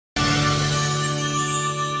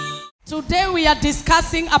Today we are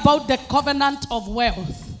discussing about the covenant of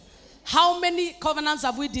wealth. How many covenants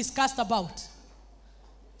have we discussed about?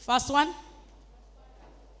 First one?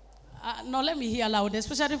 No, let me hear loud,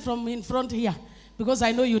 especially from in front here, because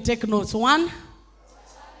I know you take notes. 1,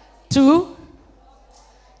 2,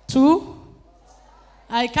 2.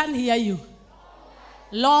 I can't hear you.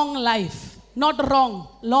 Long life. Not wrong.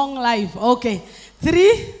 Long life. Okay.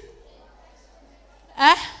 3.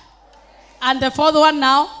 And the fourth one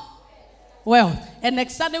now? Wealth. And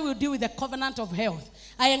next Sunday we'll deal with the covenant of health.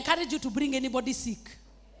 I encourage you to bring anybody sick.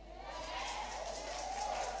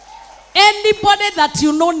 Anybody that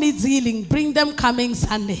you know needs healing, bring them coming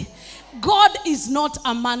Sunday. God is not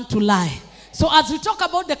a man to lie. So as we talk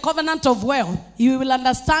about the covenant of wealth, you will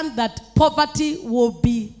understand that poverty will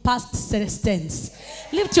be past tense.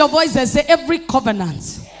 Lift your voice and say, every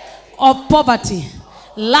covenant of poverty,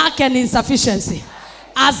 lack and insufficiency,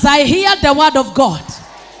 as I hear the word of God,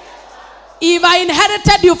 if I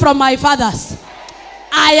inherited you from my fathers,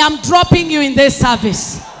 I am dropping you in this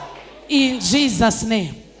service. In Jesus'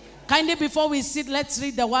 name. Kindly, before we sit, let's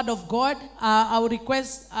read the word of God. I will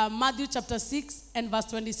request Matthew chapter 6 and verse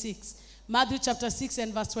 26. Matthew chapter 6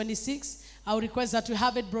 and verse 26. I will request that we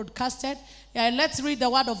have it broadcasted. And let's read the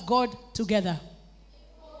word of God together.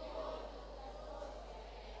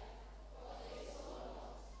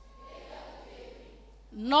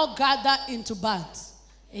 Nor gather into bands,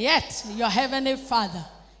 yet your heavenly Father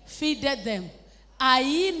feedeth them. Are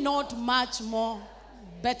ye not much more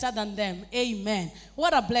better than them? Amen.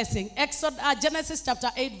 What a blessing. Genesis chapter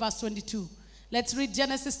 8 verse 22. Let's read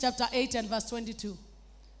Genesis chapter 8 and verse 22.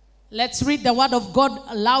 Let's read the word of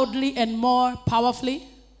God loudly and more powerfully.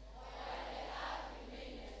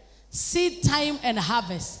 Seed time and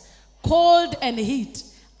harvest, cold and heat,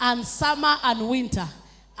 and summer and winter,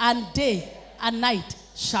 and day and night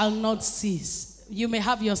shall not cease. You may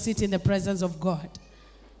have your seat in the presence of God.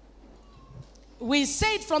 We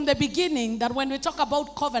said from the beginning that when we talk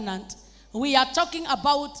about covenant, we are talking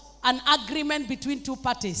about an agreement between two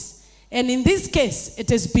parties. And in this case,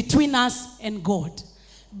 it is between us and God.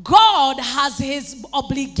 God has his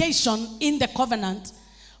obligation in the covenant,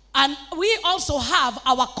 and we also have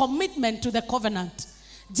our commitment to the covenant.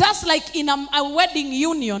 Just like in a wedding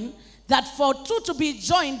union, that for two to be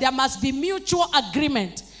joined, there must be mutual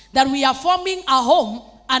agreement that we are forming a home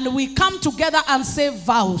and we come together and say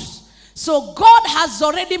vows. So God has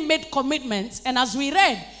already made commitments, and as we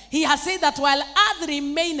read, he has said that while earth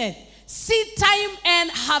remaineth, seed time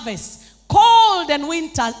and harvest, cold and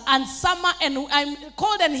winter and summer and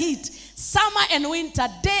cold and heat, summer and winter,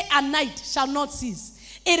 day and night shall not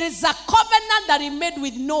cease. It is a covenant that he made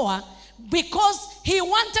with Noah, because he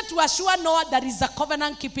wanted to assure Noah that he's a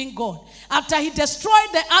covenant-keeping God. After he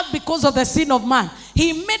destroyed the earth because of the sin of man,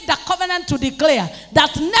 he made the covenant to declare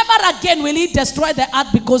that never again will he destroy the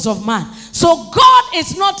earth because of man. So God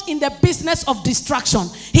is not in the business of destruction.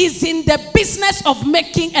 He's in the business of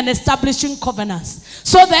making and establishing covenants.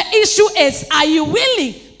 So the issue is, are you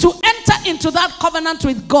willing to enter into that covenant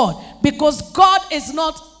with God? Because God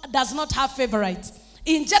does not have favorites.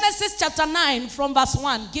 In Genesis chapter 9 from verse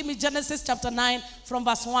 1. Give me Genesis chapter 9 from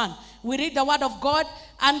verse 1. We read the word of God.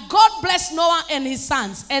 And God blessed Noah and his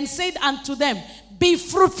sons and said unto them, be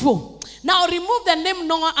fruitful. Now remove the name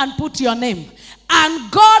Noah and put your name.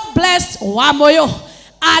 And God blessed Wamuyu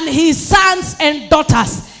and his sons and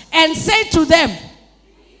daughters and said to them,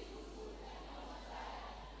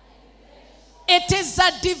 it is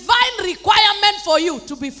a divine requirement for you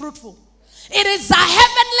to be fruitful. It is a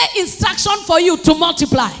heavenly instruction for you to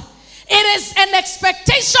multiply. It is an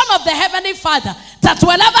expectation of the heavenly Father that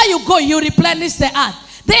wherever you go, you replenish the earth.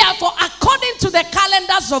 Therefore, according to the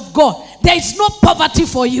calendars of God, there is no poverty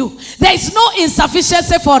for you. There is no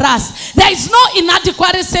insufficiency for us. There is no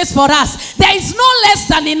inadequacies for us. There is no less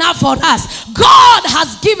than enough for us. God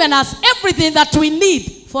has given us everything that we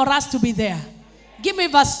need for us to be there. Give me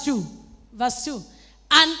verse 2. Verse 2.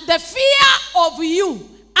 And the fear of you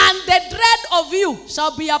and the dread of you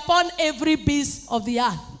shall be upon every beast of the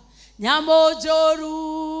earth.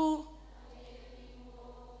 Nyamojoru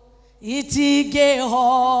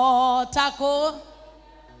itigeho tako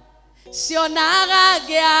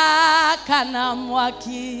sionagagya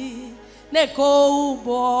kanamwaki neko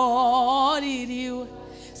uboririu.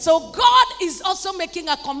 So God is also making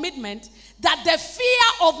a commitment that the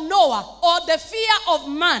fear of Noah or the fear of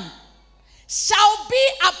man shall be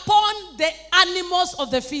upon the animals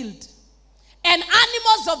of the field and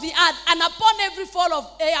animals of the earth, and upon every fowl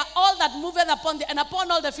of air, all that moveth upon the, and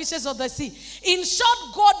upon all the fishes of the sea. In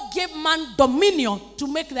short, God gave man dominion to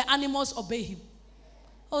make the animals obey him.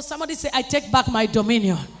 Oh, somebody say, I take back my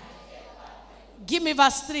dominion. Give me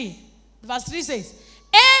verse 3. Verse 3 says,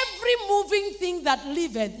 every moving thing that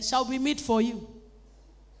liveth shall be meat for you.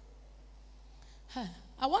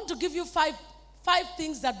 I want to give you five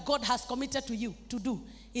things that God has committed to you to do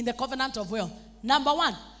in the covenant of wealth. Number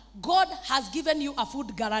 1, God has given you a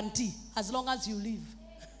food guarantee as long as you live.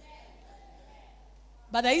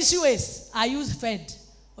 But the issue is, are you fed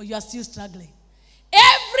or you are still struggling?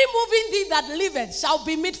 Every moving thing that liveth shall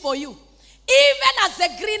be meat for you. Even as a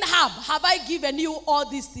green herb have I given you all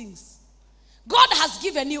these things. God has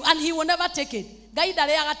given you and he will never take it.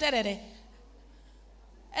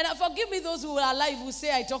 And forgive me those who are alive who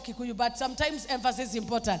say I talk Kikuyu, but sometimes emphasis is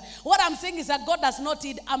important. What I'm saying is that God does not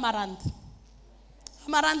eat amaranth.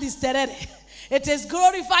 Amaranth is terere. It is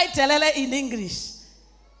glorified terere in English.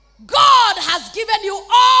 God has given you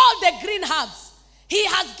all the green herbs. He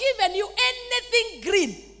has given you anything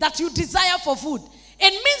green that you desire for food.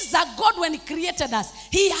 It means that God, when he created us,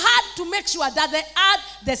 he had to make sure that they had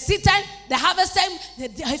the seed time, the harvest time,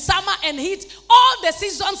 the summer and heat. All the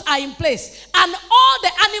seasons are in place. And all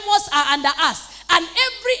the animals are under us. And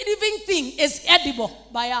every living thing is edible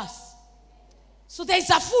by us. So there is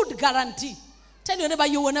a food guarantee. Tell your neighbor,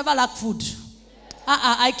 you will never lack food.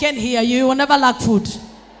 I can't hear you. You will never lack food.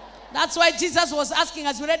 That's why Jesus was asking,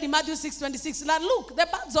 as we read in Matthew 6:26, like, look, the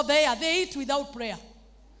birds of the air, they eat without prayer.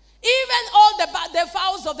 Even all the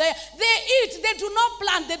fowls of the air, they eat. They do not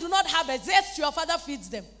plant. They do not harvest. Yes, your father feeds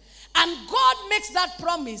them. And God makes that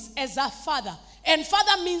promise as a father. And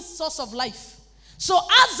father means source of life. So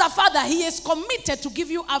as a father, he is committed to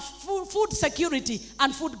give you a food security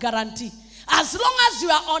and food guarantee. As long as you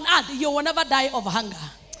are on earth, you will never die of hunger.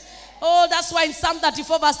 Oh, that's why in Psalm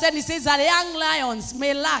 34 verse 10, it says that young lions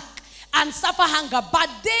may lack and suffer hunger, but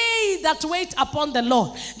they that wait upon the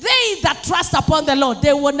Lord, they that trust upon the Lord,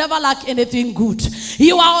 they will never lack anything good.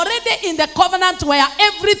 You are already in the covenant where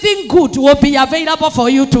everything good will be available for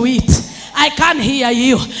you to eat. I can't hear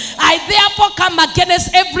you. I therefore come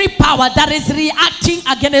against every power that is reacting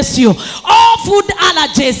against you. All food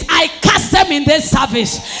allergies, I cast them in this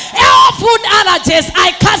service. All food allergies,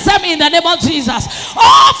 I cast them in the name of Jesus.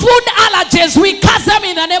 All food allergies, we cast them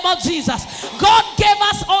in the name of Jesus. God gave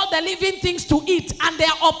us all the living things to eat, and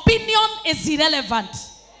their opinion is irrelevant.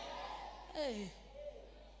 Hey,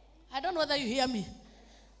 I don't know whether you hear me.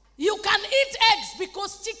 You can eat eggs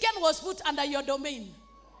because chicken was put under your domain.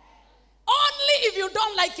 Only if you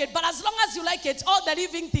don't like it, but as long as you like it, all the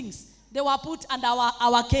living things, they were put under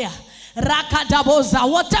our care. Rakadaboza,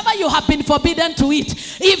 whatever you have been forbidden to eat,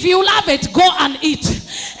 if you love it, go and eat.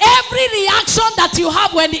 Every reaction that you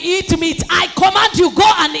have when you eat meat, I command you, go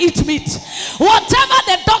and eat meat. Whatever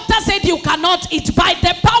the doctor said you cannot eat, by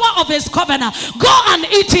the power of his covenant, go and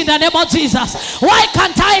eat in the name of Jesus. Why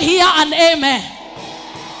can't I hear an amen?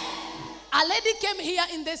 A lady came here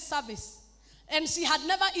in this service, and she had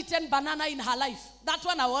never eaten banana in her life. That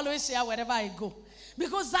one I always share wherever I go.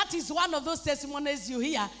 Because that is one of those testimonies you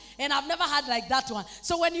hear. And I've never had like that one.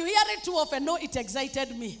 So when you hear it too often, no, it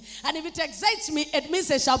excited me. And if it excites me, it means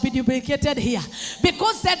it shall be duplicated here.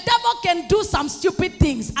 Because the devil can do some stupid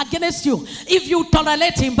things against you if you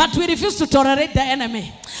tolerate him. But we refuse to tolerate the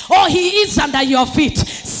enemy. Oh, he is under your feet.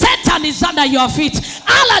 Satan is under your feet.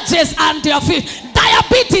 Allergies are under your feet.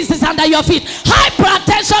 Diabetes is under your feet.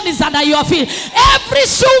 Hypertension is under your feet. Every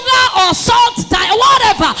sugar or salt,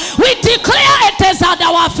 whatever, we declare it is under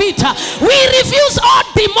our feet. We refuse all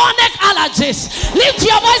demonic allergies. Lift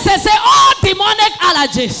your voice and say, all demonic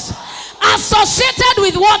allergies associated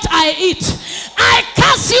with what I eat, I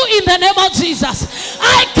curse you in the name of Jesus.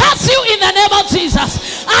 I curse you in the name of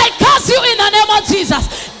Jesus. I curse you in the name of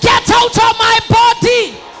Jesus. Get out of my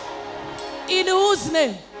body. In whose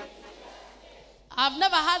name? I've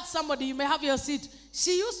never had somebody, you may have your seat.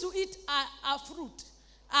 She used to eat a fruit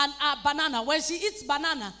and a banana. When she eats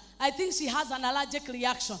banana, I think she has an allergic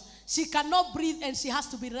reaction. She cannot breathe and she has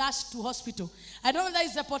to be rushed to hospital. I don't know whether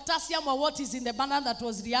it's the potassium or what is in the banana that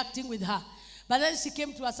was reacting with her. But then she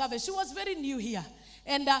came to a service. She was very new here.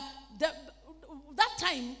 And that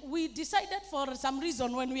time, we decided for some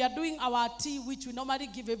reason when we are doing our tea, which we normally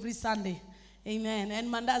give every Sunday. Amen. And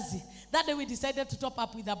mandazi. That day we decided to top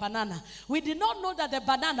up with a banana. We did not know that the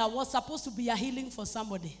banana was supposed to be a healing for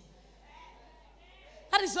somebody.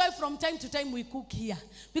 That is why from time to time we cook here.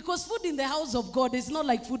 Because food in the house of God is not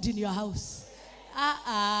like food in your house.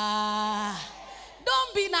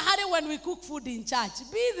 Don't be in a hurry when we cook food in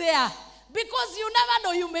church. Be there. Because you never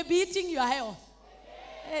know, you may be eating your health.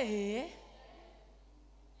 Hey.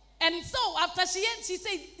 And so after she ate, she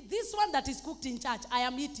said, this one that is cooked in church, I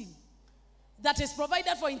am eating. That is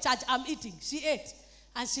provided for in church, I'm eating. She ate.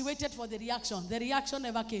 And she waited for the reaction. The reaction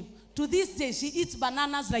never came. To this day, she eats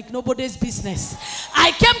bananas like nobody's business.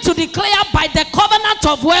 I came to declare by the covenant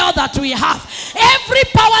of wealth that we have, every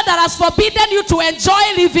power that has forbidden you to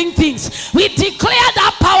enjoy living things, we declare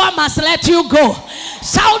that power must let you go.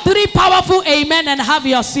 Shout 3 powerful amen and have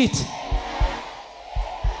your seat.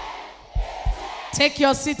 Take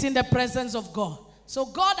your seat in the presence of God. So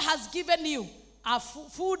God has given you a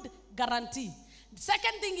food guarantee. The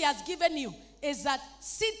second thing he has given you is that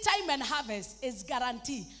seed time and harvest is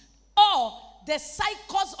guaranteed. Or the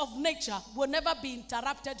cycles of nature will never be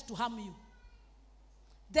interrupted to harm you.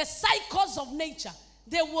 The cycles of nature,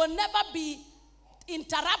 they will never be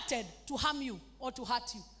interrupted to harm you or to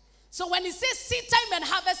hurt you. So when it says seed time and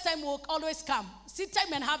harvest time will always come. Seed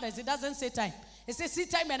time and harvest, it doesn't say time. It says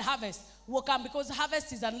seed time and harvest will come because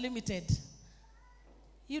harvest is unlimited.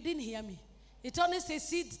 You didn't hear me. It only says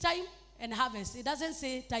seed time and harvest. It doesn't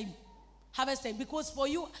say time, harvest time. Because for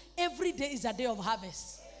you, every day is a day of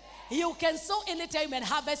harvest. You can sow anytime and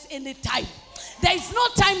harvest anytime. There is no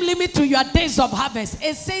time limit to your days of harvest.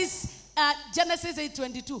 It says, Genesis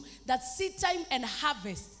 8:22, that seed time and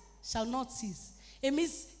harvest shall not cease. It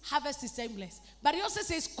means harvest is timeless. But it also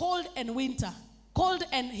says cold and winter, cold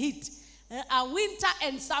and heat, winter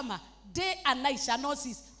and summer, day and night shall not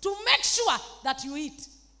cease. To make sure that you eat.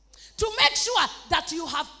 To make sure that you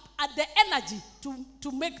have the energy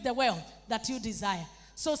to make the wealth that you desire.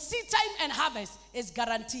 So seed time and harvest is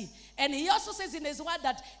guaranteed. And he also says in his word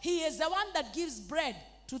that he is the one that gives bread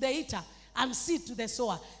to the eater and seed to the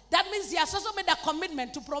sower. That means he has also made a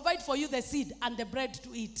commitment to provide for you the seed and the bread to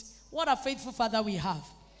eat. What a faithful Father we have.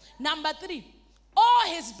 Number 3, all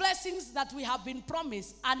his blessings that we have been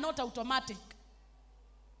promised are not automatic.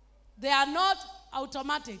 They are not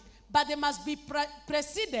automatic, but they must be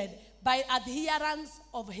preceded by adherence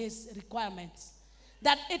of his requirements.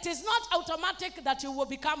 That it is not automatic that you will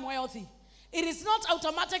become wealthy. It is not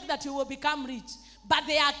automatic that you will become rich. But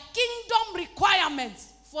there are kingdom requirements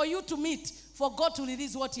for you to meet for God to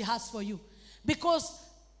release what he has for you. Because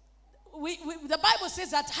the Bible says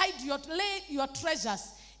that lay your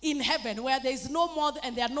treasures in heaven where there is no moth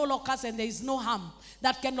and there are no locusts and there is no harm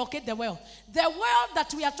that can locate the wealth. The wealth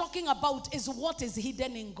that we are talking about is what is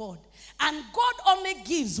hidden in God. And God only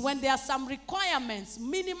gives when there are some requirements,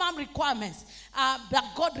 minimum requirements that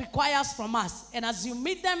God requires from us. And as you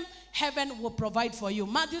meet them, heaven will provide for you.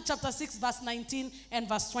 Matthew chapter 6 verse 19 and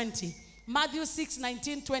verse 20. Matthew 6,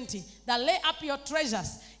 19, 20. That lay up your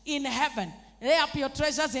treasures in heaven. Lay up your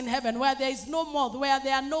treasures in heaven where there is no moth, where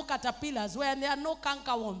there are no caterpillars, where there are no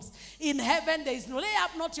cankerworms. In heaven there is no. Lay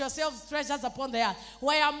up not yourselves treasures upon the earth,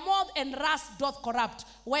 where moth and rust doth corrupt,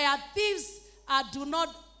 where thieves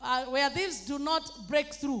do not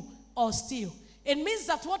break through or steal. It means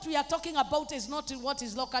that what we are talking about is not what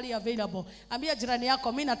is locally available. Ambia jirani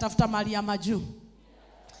yako, mimi natafuta mali ya majuu.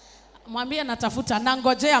 Mwambie natafuta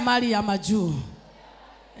nangojea mali ya majuu.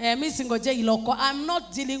 I'm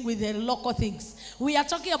not dealing with the local things. We are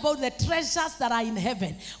talking about the treasures that are in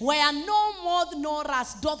heaven, where no moth nor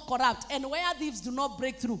rust doth corrupt, and where thieves do not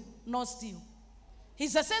break through nor steal.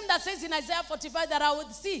 He's the same that says in Isaiah 45 that I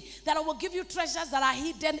would see, that I will give you treasures that are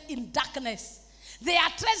hidden in darkness. There are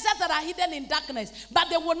treasures that are hidden in darkness, but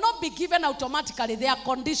they will not be given automatically. There are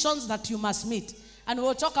conditions that you must meet. And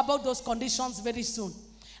we'll talk about those conditions very soon.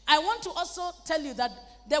 I want to also tell you that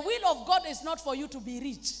the will of God is not for you to be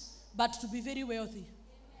rich, but to be very wealthy.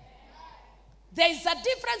 There is a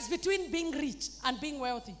difference between being rich and being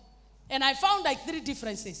wealthy. And I found like 3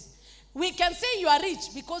 differences. We can say you are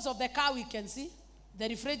rich because of the car we can see, the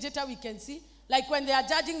refrigerator we can see. Like when they are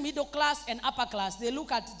judging middle class and upper class, they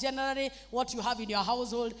look at generally what you have in your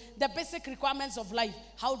household, the basic requirements of life.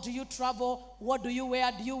 How do you travel? What do you wear?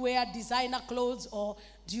 Do you wear designer clothes or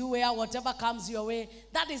do you wear whatever comes your way?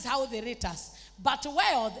 That is how they rate us. But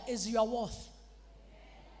wealth is your worth.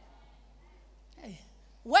 Hey.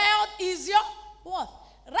 Wealth is your worth.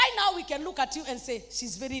 Right now we can look at you and say,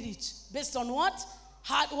 she's very rich. Based on what?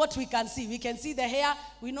 What we can see. We can see the hair.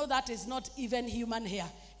 We know that is not even human hair.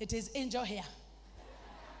 It is angel hair.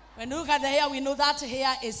 When we look at the hair, we know that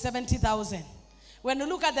hair is 70,000. When we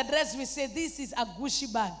look at the dress, we say this is a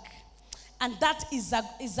Gucci bag. And that is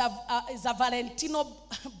a Valentino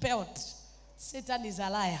belt. Satan is a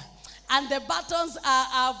liar. And the buttons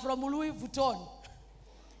are from Louis Vuitton.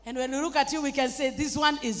 And when we look at you, we can say this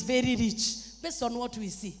one is very rich, based on what we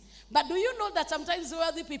see. But do you know that sometimes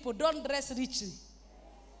wealthy people don't dress richly?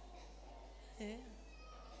 Yeah.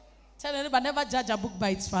 Tell anybody, never judge a book by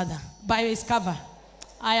its father, by its cover.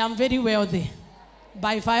 I am very wealthy.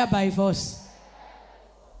 By fire, by force.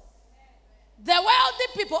 The wealthy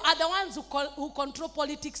people are the ones who control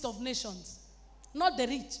politics of nations, not the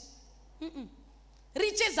rich.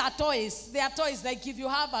 Riches are toys. They are toys. Like if you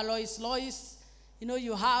have a Lois, You know,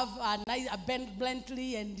 you have a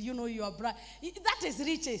Bentley and you know you are bright. That is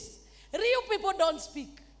riches. Real people don't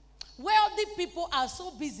speak. Wealthy people are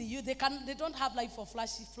so busy. They don't have life for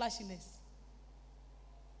flashiness.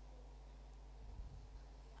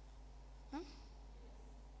 Huh?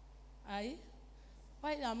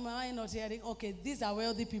 Why am I not hearing? Okay, these are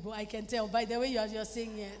wealthy people. I can tell. By the way, you're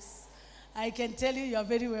saying yes. I can tell you are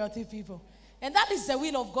very wealthy people. And that is the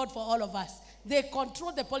will of God for all of us. They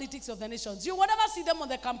control the politics of the nations. You will never see them on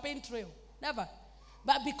the campaign trail. Never.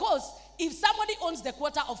 But because if somebody owns the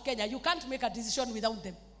quota of Kenya, you can't make a decision without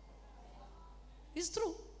them. It's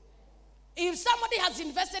true. If somebody has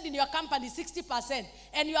invested in your company 60%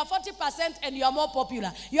 and you are 40% and you are more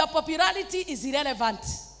popular, your popularity is irrelevant.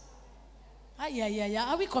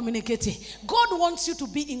 Are we communicating? God wants you to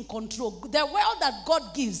be in control. The wealth that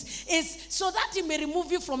God gives is so that He may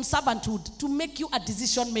remove you from servanthood to make you a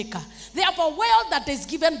decision maker. Therefore, wealth that is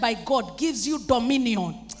given by God gives you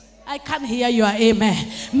dominion. I can't hear your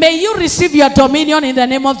amen. May you receive your dominion in the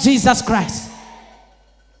name of Jesus Christ.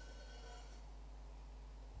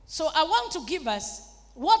 So I want to give us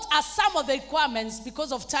what are some of the requirements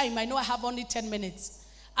because of time. I know I have only 10 minutes.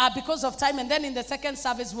 Because of time, and then in the second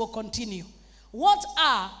service we'll continue. What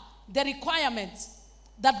are the requirements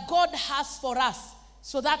that God has for us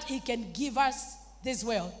so that He can give us this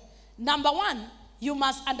wealth? Number one, you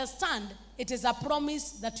must understand it is a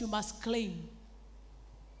promise that you must claim.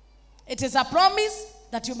 It is a promise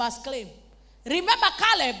that you must claim. Remember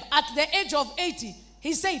Caleb at the age of 80,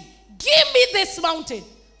 he said, give me this mountain,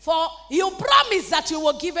 for you promised that you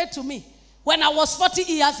will give it to me when I was 40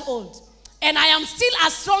 years old. And I am still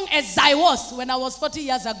as strong as I was when I was 40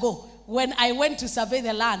 years ago, when I went to survey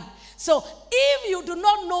the land. So if you do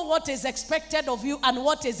not know what is expected of you and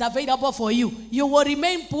what is available for you, you will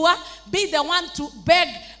remain poor, be the one to beg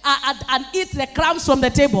and eat the crumbs from the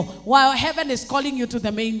table while heaven is calling you to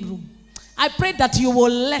the main room. I pray that you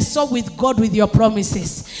will wrestle with God with your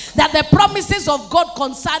promises. That the promises of God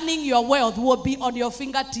concerning your wealth will be on your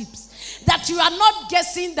fingertips. That you are not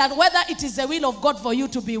guessing that whether it is the will of God for you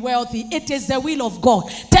to be wealthy. It is the will of God.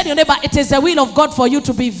 Tell your neighbor, it is the will of God for you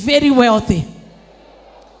to be very wealthy.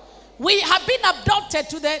 We have been abducted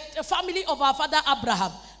to the family of our father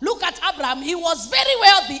Abraham. Look at Abraham. He was very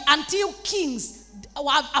wealthy until kings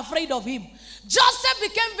were afraid of him. Joseph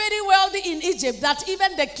became very wealthy in Egypt that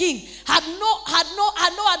even the king had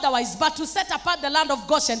no otherwise but to set apart the land of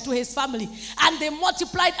Goshen to his family. And they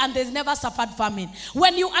multiplied and they never suffered famine.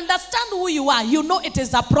 When you understand who you are, you know it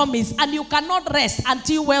is a promise and you cannot rest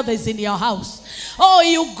until wealth is in your house. Oh,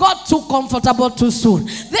 you got too comfortable too soon.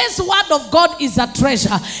 This word of God is a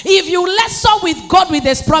treasure. If you wrestle with God with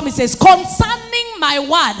his promises concerning my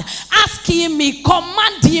word, ask him me,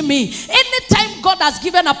 command him me. Anytime God has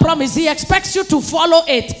given a promise, he expects you to follow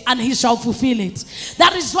it and he shall fulfill it.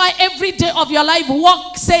 That is why every day of your life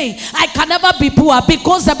walk saying, I can never be poor,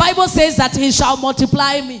 because the Bible says that he shall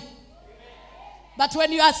multiply me. But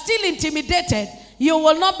when you are still intimidated, you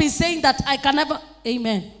will not be saying that I can never.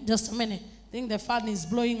 Amen. Just a minute. I think the fan is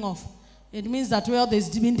blowing off. It means that wealth is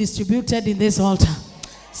being distributed in this altar.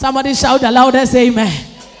 Somebody shout the loudest amen.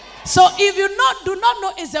 So if you do not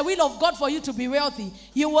know it's the will of God for you to be wealthy,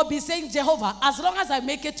 you will be saying, Jehovah, as long as I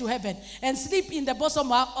make it to heaven and sleep in the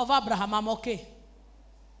bosom of Abraham, I'm okay.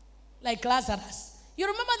 Like Lazarus. You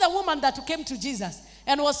remember the woman that came to Jesus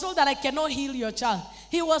and was told that I cannot heal your child.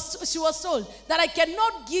 She was told that I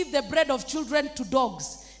cannot give the bread of children to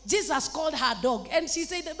dogs. Jesus called her dog. And she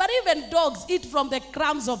said, but even dogs eat from the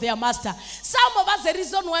crumbs of their master. Some of us, the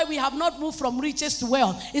reason why we have not moved from riches to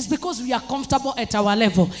wealth is because we are comfortable at our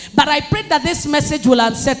level. But I pray that this message will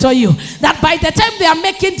unsettle you. That by the time they are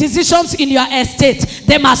making decisions in your estate,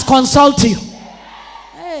 they must consult you.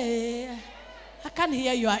 Hey, I can't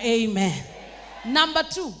hear your amen. Number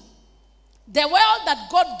two, the wealth that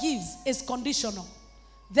God gives is conditional.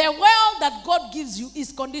 The wealth that God gives you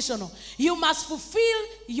is conditional. You must fulfill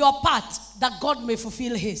your part that God may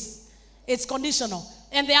fulfill his. It's conditional.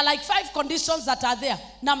 And there are like 5 conditions that are there.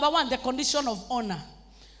 Number 1, the condition of honor.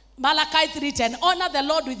 Malachi 3:10, honor the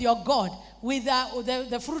Lord with your God, with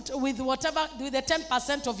the fruit, with the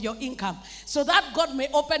 10% of your income, so that God may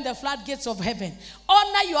open the floodgates of heaven.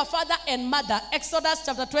 Honor your father and mother, Exodus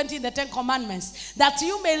chapter 20 in the 10 commandments, that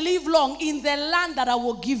you may live long in the land that I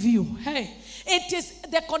will give you. Hey. It is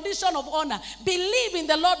the condition of honor. Believe in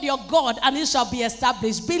the Lord your God and you shall be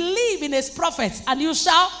established. Believe in his prophets and you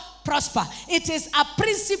shall prosper. It is a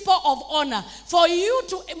principle of honor. For you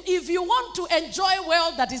to, if you want to enjoy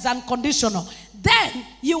wealth that is unconditional, then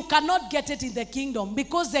you cannot get it in the kingdom,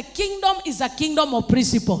 because the kingdom is a kingdom of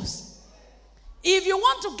principles. If you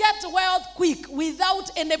want to get wealth quick without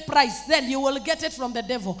any price, then you will get it from the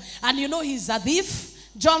devil. And you know he's a thief.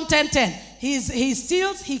 John 10:10. He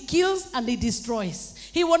steals, he kills, and he destroys.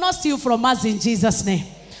 He will not steal from us in Jesus' name.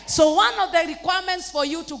 So one of the requirements for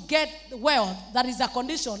you to get wealth, that is a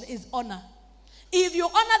condition, is honor. If you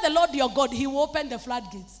honor the Lord your God, he will open the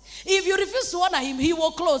floodgates. If you refuse to honor him, he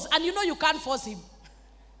will close. And you know you can't force him.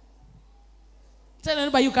 Tell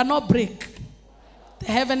anybody, you cannot break the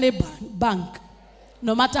heavenly bank,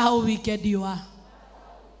 no matter how wicked you are.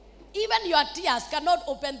 Even your tears cannot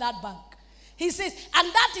open that bank. He says, and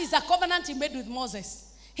that is a covenant he made with Moses.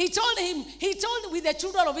 He told with the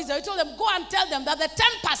children of Israel, he told them, go and tell them that the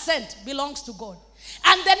 10% belongs to God.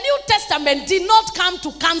 And the New Testament did not come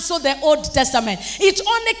to cancel the Old Testament. It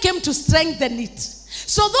only came to strengthen it.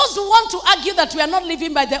 So those who want to argue that we are not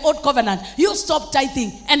living by the old covenant, you stop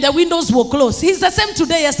tithing and the windows will close. He's the same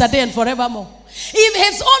today, yesterday, and forevermore. If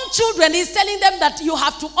his own children is telling them that you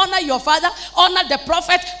have to honor your father, honor the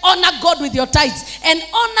prophet, honor God with your tithes. And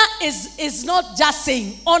honor is not just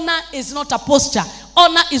saying. Honor is not a posture.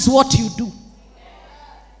 Honor is what you do.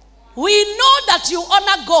 We know that you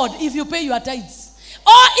honor God if you pay your tithes.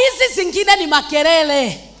 Or is this zingine ni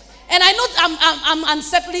makerele? And I know I'm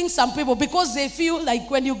unsettling some people because they feel like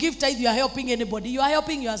when you give tithe, you are helping anybody. You are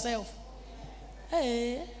helping yourself.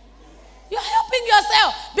 Hey. You are helping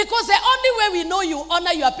yourself. Because the only way we know you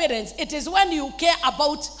honor your parents, it is when you care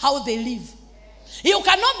about how they live. You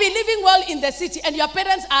cannot be living well in the city and your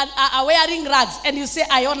parents are wearing rags and you say,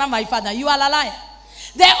 I honor my father. You are a liar.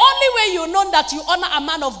 The only way you know that you honor a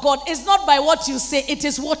man of God is not by what you say, it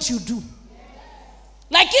is what you do.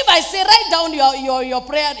 Like if I say, write down your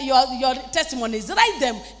prayer, your testimonies, write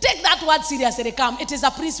them. Take that word seriously. It is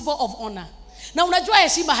a principle of honor. Now, unajua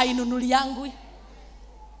heshima hainunuli yangu.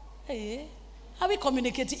 Hey, how we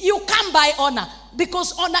communicating? You come by honor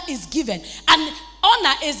because honor is given. And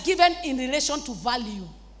honor is given in relation to value.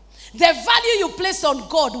 The value you place on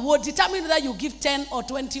God will determine whether you give 10 or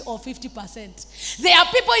 20 or 50%. There are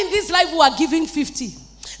people in this life who are giving 50.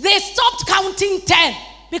 They stopped counting 10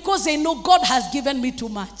 because they know God has given me too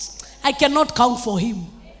much. I cannot count for him.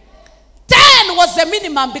 10 was the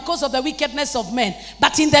minimum because of the wickedness of men.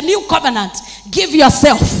 But in the new covenant, give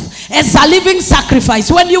yourself as a living sacrifice.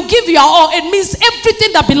 When you give your all, it means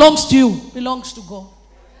everything that belongs to you belongs to God.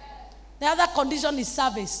 The other condition is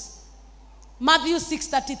service. Matthew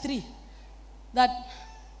 6:33. That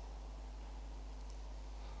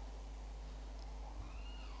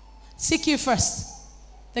seek ye first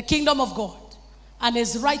the kingdom of God and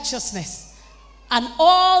his righteousness, and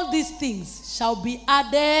all these things shall be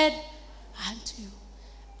added unto you.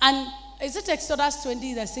 And is it Exodus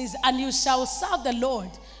 20 that says, and you shall serve the Lord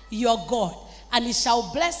your God, and he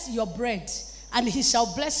shall bless your bread, and he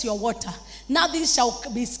shall bless your water. Nothing shall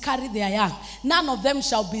be carried their young. None of them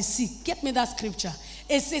shall be sick. Get me that scripture.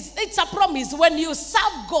 It's a promise. When you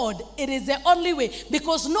serve God, it is the only way.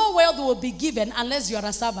 Because no wealth will be given unless you are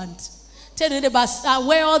a servant. Tell you about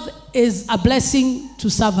wealth is a blessing to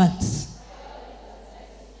servants.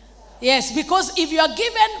 Yes, because if you are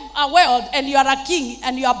given a wealth and you are a king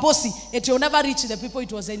and you are bossy, it will never reach the people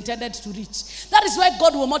it was intended to reach. That is why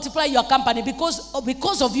God will multiply your company,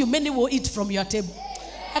 because of you, many will eat from your table.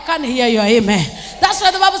 I can't hear your amen. That's why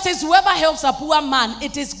the Bible says, whoever helps a poor man,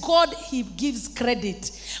 it is God he gives credit.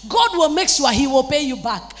 God will make sure he will pay you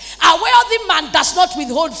back. A wealthy man does not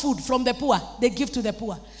withhold food from the poor. They give to the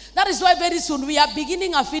poor. That is why very soon we are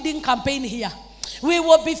beginning a feeding campaign here. We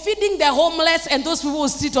will be feeding the homeless and those people who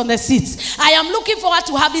sit on the seats. I am looking forward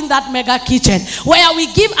to having that mega kitchen where we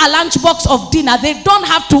give a lunchbox of dinner. They don't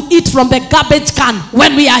have to eat from the garbage can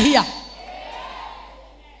when we are here.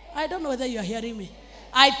 I don't know whether you are hearing me.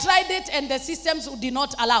 I tried it and the systems did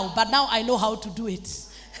not allow, but now I know how to do it.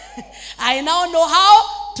 I now know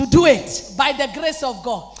how to do it by the grace of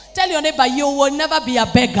God. Tell your neighbor, you will never be a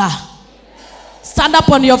beggar. Stand up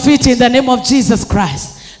on your feet in the name of Jesus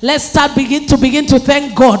Christ. Let's begin to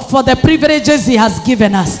thank God for the privileges he has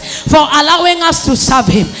given us, for allowing us to serve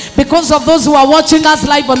him. Because of those who are watching us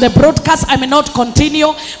live on the broadcast, I may not continue,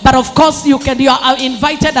 but of course you are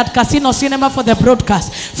invited at Casino Cinema for the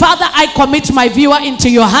broadcast. Father, I commit my viewer into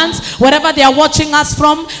your hands, wherever they are watching us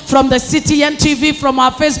from the CTN TV, from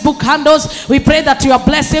our Facebook handles. We pray that your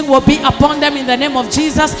blessing will be upon them in the name of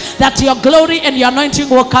Jesus, that your glory and your anointing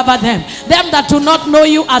will cover them. Them that do not know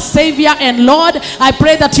you as Savior and Lord, I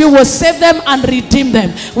pray that that you will save them and redeem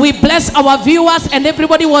them. We bless our viewers and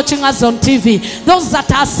everybody watching us on TV. Those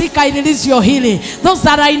that are sick, I release your healing. Those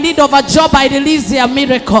that are in need of a job, I release their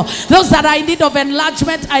miracle. Those that are in need of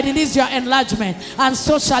enlargement, I release your enlargement. And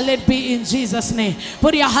so shall it be in Jesus' name.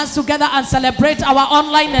 Put your hands together and celebrate our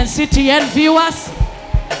online and CTN viewers.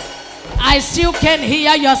 I still can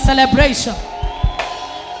hear your celebration.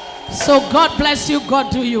 So God bless you.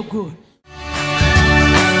 God do you good.